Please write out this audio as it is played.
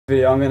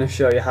I'm going to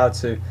show you how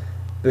to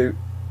boot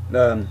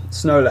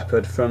Snow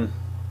Leopard from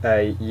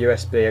a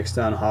USB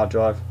external hard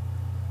drive.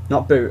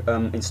 Not boot,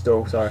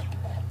 install, sorry.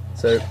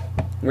 So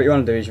what you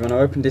want to do is you want to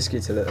open Disk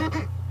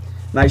Utility.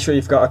 Make sure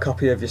you've got a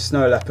copy of your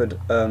Snow Leopard.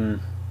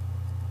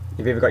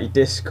 You've either got your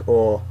disk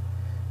or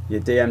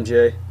your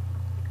DMG.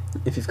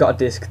 If you've got a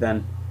disk,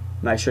 then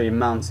make sure you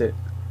mount it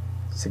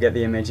to get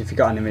the image. If you've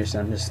got an image,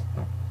 then just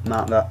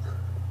mount that.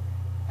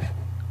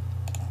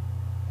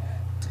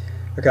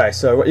 Okay,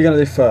 so what you're going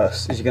to do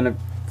first is you're going to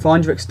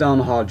find your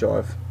external hard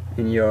drive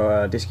in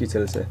your disk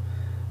utility.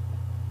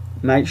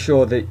 Make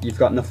sure that you've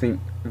got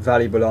nothing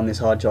valuable on this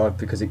hard drive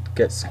because it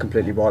gets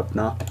completely wiped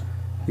now.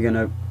 You're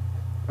going to,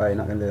 well, you're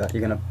not going to do that.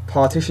 You're going to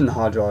partition the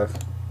hard drive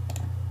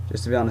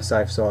just to be on the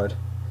safe side.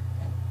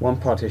 One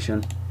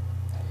partition,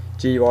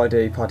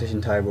 GUID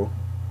partition table,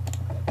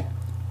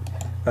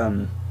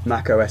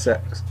 Mac OS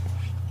X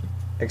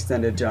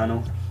extended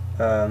journal,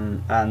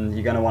 and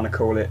you're going to want to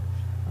call it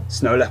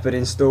Snow Leopard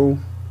install.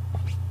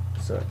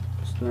 So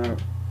Snow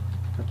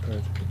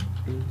Leopard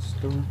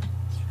install,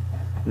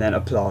 and then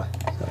apply.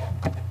 So,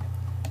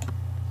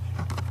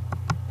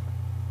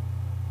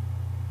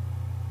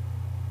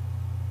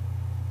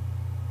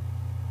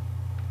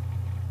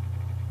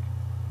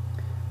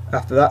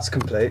 after that's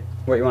complete,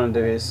 what you want to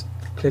do is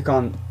click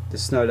on the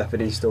Snow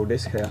Leopard install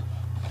disk here.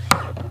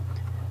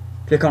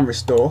 Click on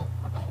restore,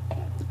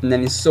 and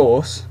then in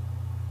source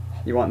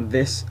you want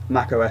this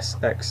Mac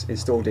OS X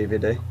install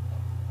DVD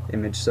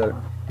image. So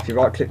if you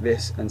right click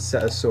this and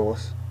set as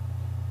source,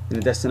 in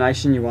the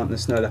destination you want the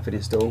Snow Leopard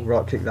install,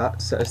 right click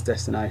that, set as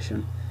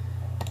destination,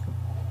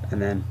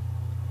 and then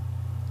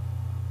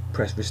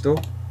press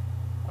restore.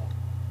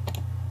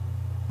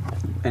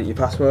 Enter your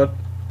password,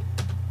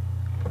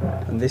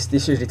 and this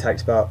usually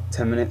takes about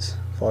 10 minutes,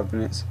 5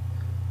 minutes.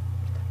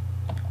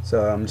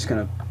 So I'm just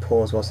going to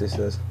pause whilst this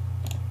does.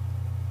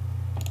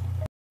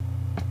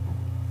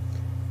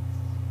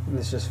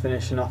 It's just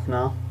finishing off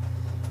now.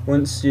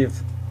 Once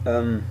you've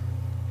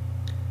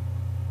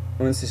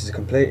once this is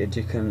completed,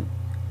 you can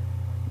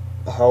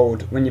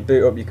hold, when you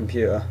boot up your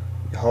computer,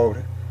 you hold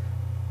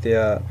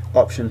the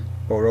Option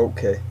or Alt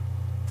key.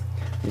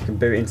 You can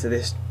boot into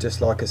this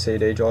just like a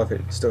CD drive.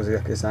 It still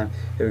exactly the same.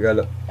 Here we go.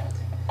 Look,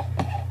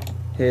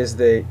 here's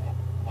the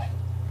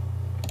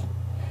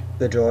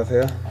drive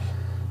here.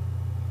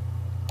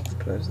 Let's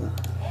close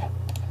that.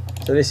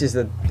 So this is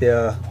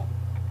the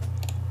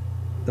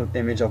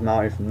image I've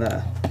mounted from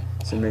there.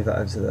 So move that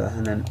over to there,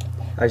 and then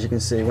as you can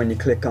see, when you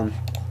click on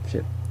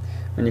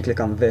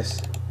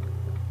this,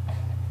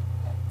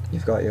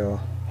 you've got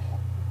your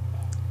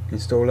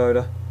install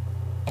loader.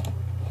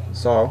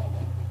 So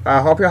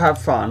I hope you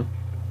have fun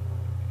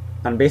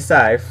and be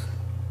safe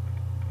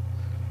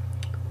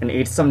and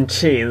eat some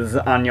cheese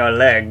on your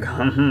leg.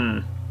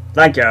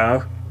 Thank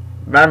you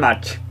very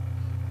much.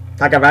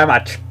 Thank you very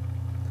much.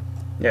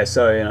 Yeah,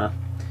 so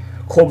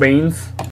cool beans.